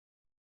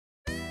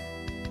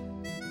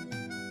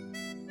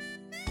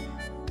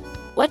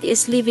What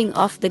is living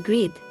off the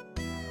grid?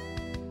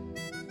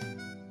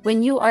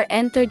 When you are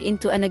entered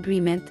into an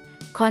agreement,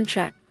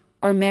 contract,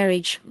 or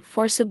marriage,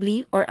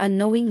 forcibly or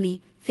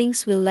unknowingly,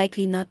 things will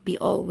likely not be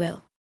all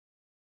well.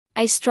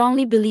 I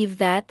strongly believe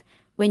that,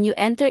 when you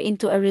enter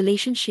into a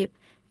relationship,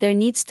 there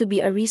needs to be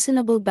a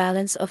reasonable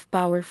balance of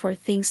power for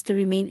things to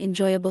remain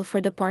enjoyable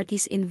for the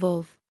parties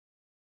involved.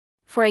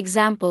 For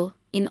example,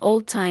 in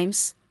old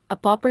times, a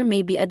pauper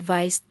may be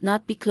advised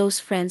not be close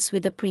friends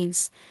with the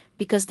prince,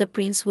 because the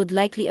prince would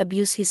likely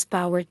abuse his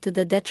power to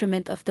the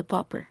detriment of the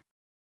pauper.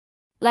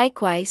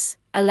 Likewise,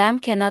 a lamb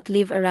cannot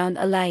live around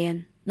a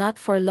lion, not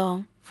for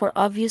long, for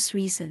obvious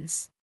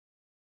reasons.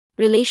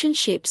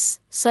 Relationships,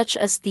 such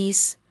as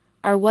these,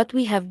 are what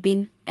we have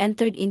been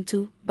entered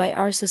into by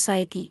our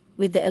society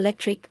with the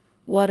electric,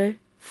 water,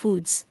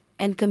 foods,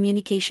 and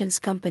communications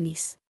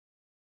companies.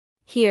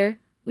 Here,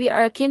 we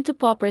are akin to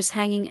paupers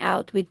hanging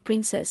out with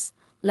princes,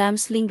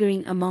 lambs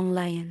lingering among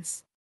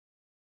lions.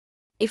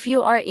 If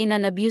you are in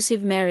an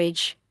abusive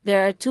marriage,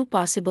 there are two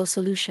possible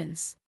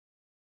solutions.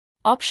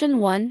 Option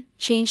 1: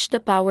 change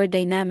the power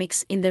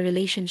dynamics in the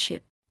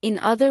relationship. In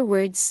other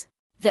words,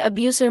 the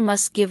abuser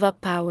must give up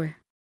power.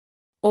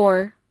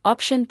 Or,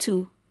 Option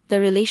 2: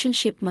 the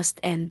relationship must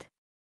end.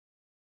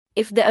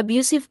 If the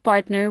abusive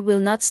partner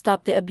will not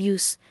stop the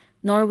abuse,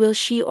 nor will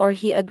she or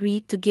he agree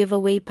to give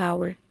away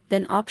power,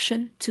 then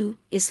Option 2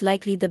 is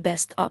likely the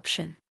best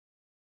option.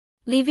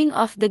 Living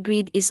off the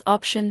grid is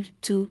Option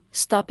 2,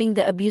 stopping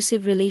the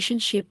abusive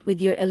relationship with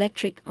your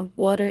electric,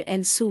 water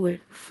and sewer,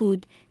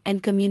 food,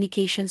 and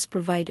communications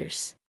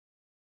providers.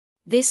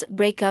 This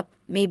breakup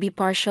may be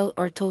partial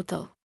or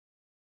total.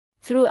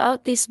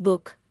 Throughout this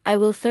book, I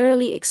will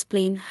thoroughly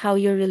explain how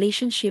your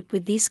relationship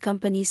with these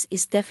companies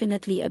is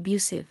definitely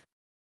abusive.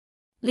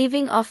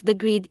 Living off the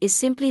grid is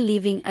simply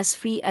living as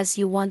free as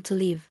you want to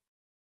live.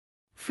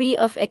 Free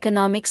of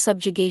economic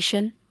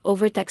subjugation,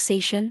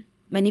 overtaxation,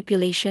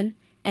 manipulation,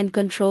 and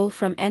control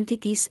from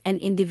entities and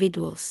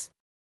individuals.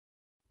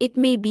 It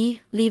may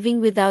be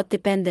living without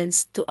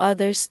dependence to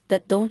others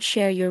that don't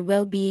share your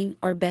well-being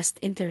or best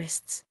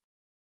interests.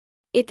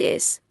 It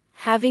is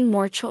having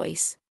more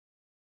choice.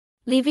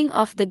 Living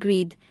off the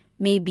grid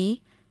may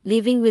be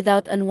living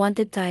without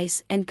unwanted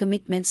ties and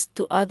commitments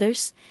to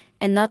others,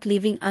 and not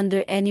living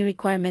under any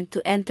requirement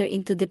to enter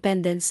into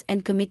dependence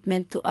and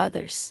commitment to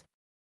others.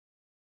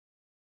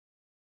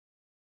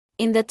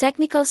 In the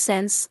technical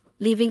sense,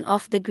 living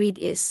off the grid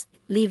is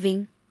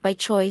living, by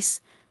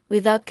choice,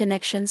 without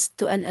connections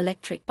to an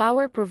electric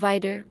power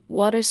provider,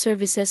 water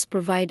services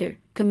provider,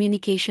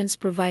 communications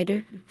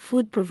provider,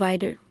 food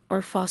provider,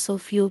 or fossil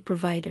fuel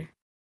provider.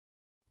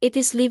 It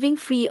is living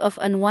free of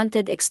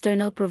unwanted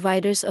external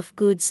providers of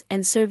goods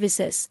and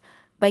services,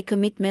 by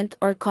commitment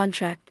or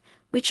contract,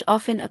 which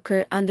often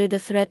occur under the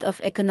threat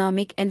of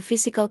economic and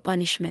physical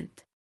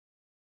punishment.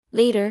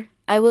 Later,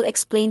 I will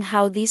explain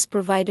how these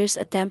providers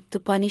attempt to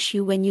punish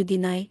you when you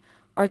deny,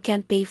 or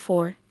can't pay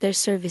for, their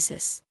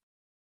services.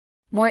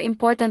 More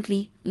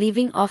importantly,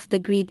 living off the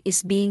grid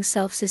is being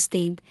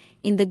self-sustained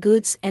in the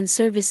goods and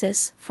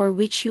services for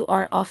which you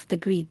are off the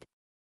grid.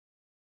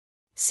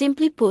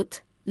 Simply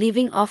put,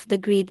 living off the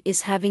grid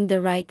is having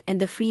the right and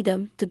the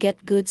freedom to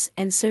get goods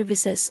and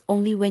services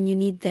only when you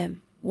need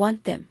them,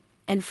 want them,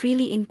 and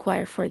freely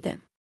inquire for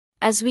them.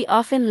 As we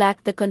often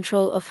lack the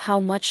control of how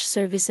much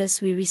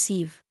services we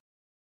receive.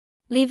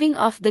 Living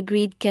off the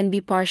grid can be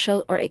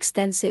partial or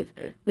extensive,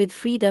 with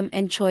freedom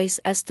and choice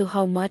as to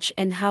how much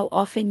and how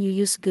often you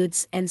use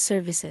goods and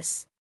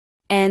services.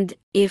 And,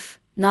 if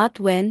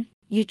not when,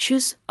 you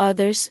choose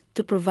others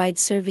to provide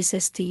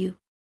services to you.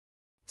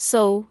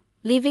 So,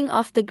 living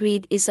off the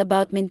grid is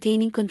about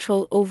maintaining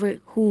control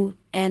over who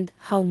and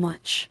how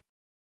much.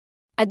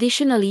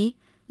 Additionally,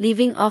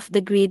 living off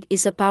the grid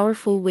is a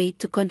powerful way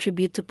to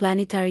contribute to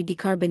planetary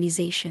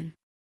decarbonization.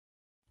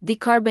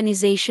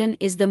 Decarbonization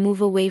is the move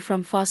away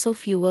from fossil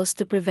fuels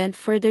to prevent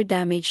further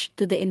damage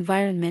to the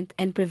environment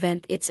and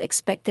prevent its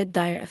expected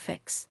dire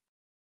effects.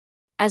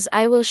 As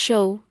I will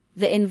show,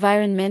 the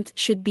environment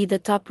should be the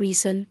top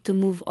reason to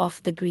move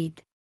off the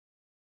grid.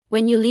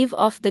 When you live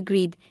off the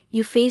grid,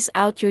 you phase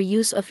out your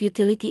use of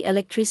utility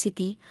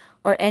electricity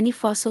or any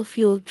fossil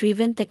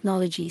fuel-driven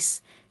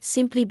technologies,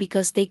 simply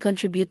because they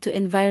contribute to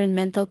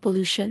environmental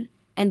pollution,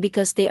 and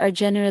because they are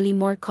generally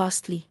more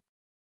costly.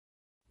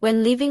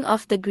 When living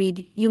off the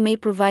grid, you may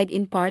provide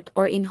in part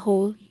or in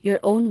whole your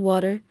own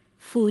water,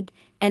 food,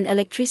 and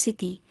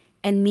electricity,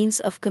 and means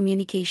of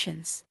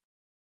communications.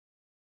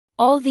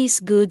 All these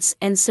goods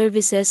and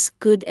services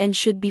could and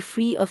should be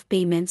free of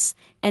payments,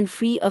 and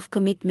free of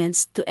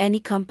commitments to any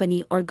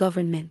company or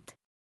government.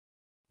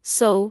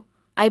 So,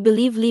 I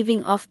believe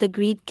living off the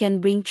grid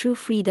can bring true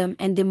freedom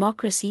and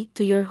democracy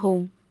to your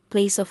home,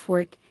 place of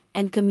work,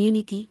 and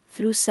community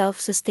through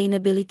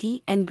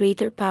self-sustainability and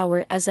greater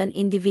power as an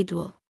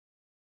individual.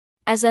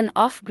 As an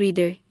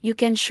off-gridder, you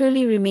can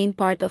surely remain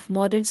part of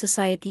modern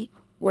society,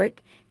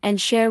 work, and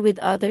share with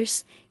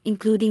others,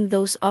 including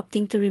those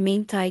opting to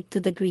remain tied to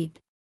the grid.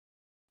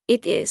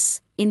 It is,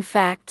 in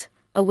fact,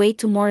 a way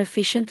to more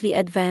efficiently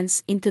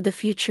advance into the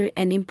future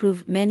and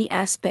improve many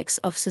aspects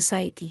of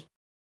society.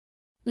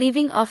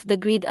 Living off the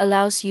grid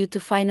allows you to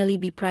finally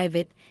be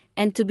private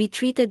and to be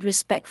treated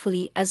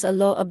respectfully as a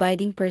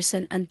law-abiding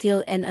person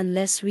until and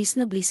unless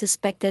reasonably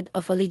suspected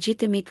of a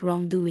legitimate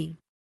wrongdoing.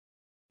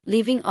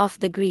 Living off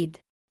the grid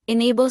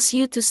enables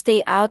you to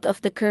stay out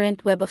of the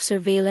current web of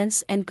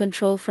surveillance and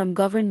control from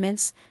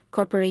governments,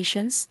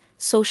 corporations,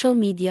 social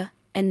media,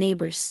 and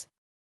neighbors.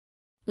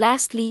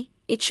 Lastly,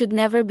 it should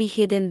never be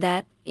hidden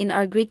that, in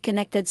our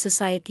grid-connected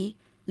society,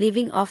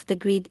 living off the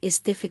grid is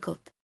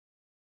difficult.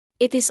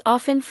 It is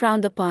often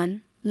frowned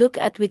upon, looked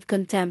at with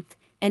contempt,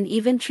 and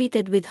even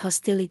treated with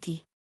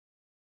hostility.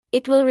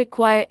 It will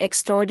require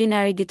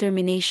extraordinary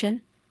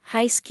determination,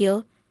 high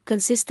skill,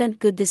 consistent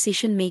good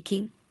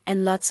decision-making,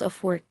 and lots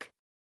of work.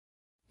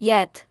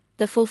 Yet,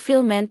 the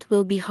fulfillment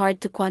will be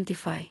hard to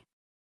quantify.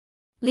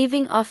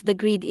 Living off the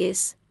grid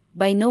is,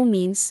 by no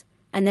means,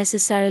 a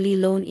necessarily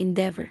lone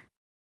endeavor.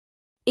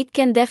 It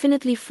can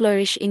definitely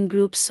flourish in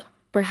groups,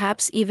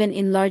 perhaps even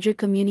in larger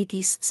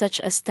communities such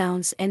as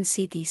towns and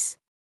cities.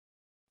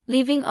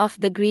 Living off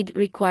the grid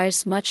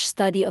requires much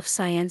study of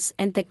science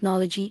and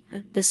technology,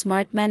 the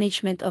smart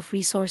management of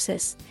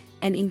resources,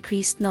 and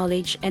increased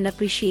knowledge and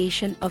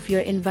appreciation of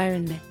your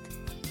environment.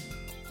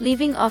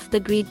 Living off the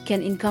grid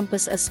can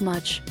encompass as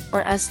much,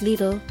 or as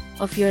little,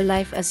 of your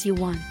life as you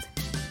want.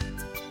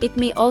 It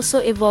may also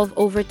evolve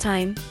over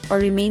time, or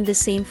remain the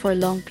same for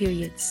long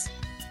periods.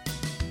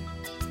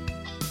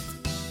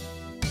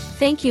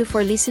 Thank you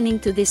for listening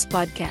to this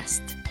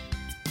podcast.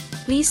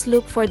 Please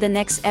look for the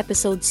next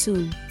episode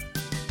soon.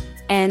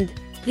 And,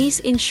 please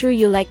ensure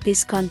you like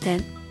this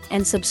content,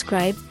 and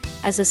subscribe,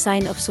 as a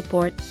sign of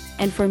support,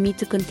 and for me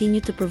to continue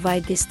to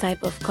provide this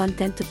type of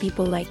content to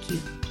people like you.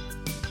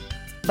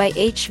 By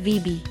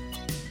HVB.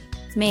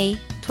 May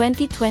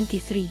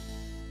 2023.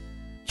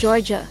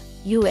 Georgia,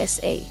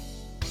 USA.